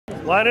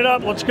Line it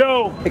up, let's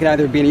go. It can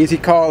either be an easy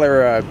call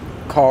or a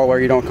call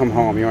where you don't come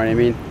home, you know what I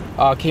mean?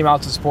 Came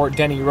out to support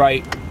Denny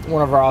Wright,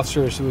 one of our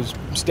officers who was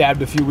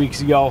stabbed a few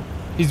weeks ago.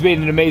 He's made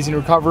an amazing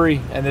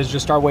recovery, and this is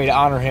just our way to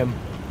honor him.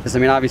 I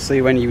mean,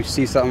 obviously, when you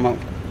see something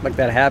like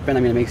that happen,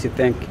 I mean, it makes you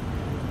think,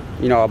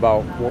 you know,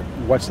 about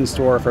what's in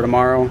store for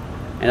tomorrow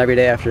and every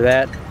day after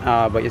that.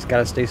 But you just got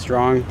to stay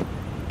strong,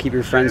 keep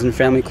your friends and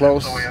family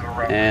close,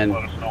 and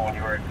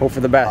hope for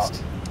the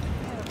best.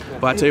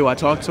 But I tell you what, I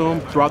talked to him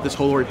throughout this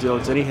whole ordeal.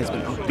 Denny has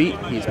been upbeat.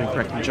 He's been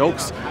cracking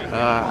jokes.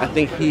 I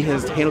think he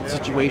has handled the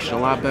situation a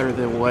lot better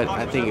than what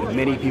I think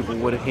many people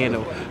would have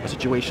handled a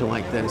situation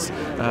like this.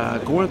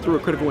 Going through a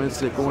critical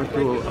incident, going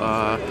through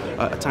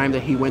a time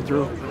that he went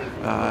through,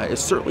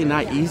 is certainly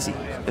not easy.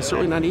 It's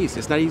certainly not easy.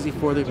 It's not easy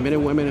for the men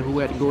and women who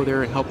had to go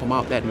there and help him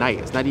out that night.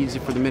 It's not easy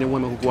for the men and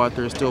women who go out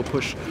there and still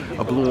push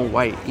a blue and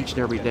white each and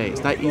every day.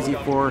 It's not easy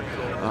for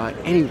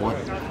anyone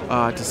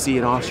to see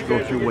an officer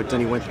go through what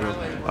Denny went through.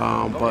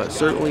 But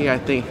certainly I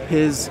think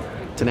his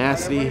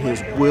tenacity,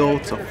 his will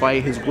to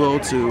fight, his will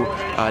to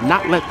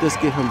not let this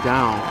get him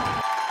down.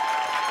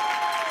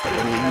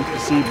 I mean, you can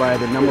see by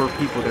the number of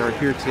people that are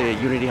here today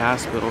at Unity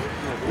Hospital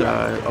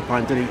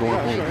upon Denny going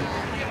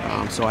home.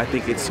 So I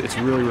think it's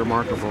really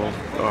remarkable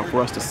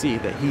for us to see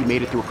that he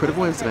made it through a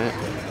critical incident,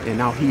 and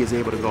now he is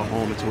able to go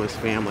home and to his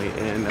family.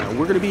 And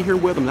we're going to be here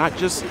with him, not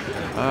just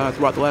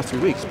throughout the last 3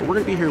 weeks, but we're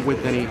going to be here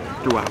with Denny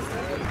throughout.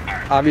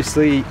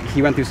 Obviously,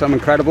 he went through something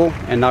incredible,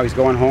 and now he's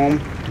going home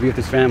to be with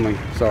his family.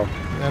 So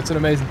that's an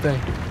amazing thing.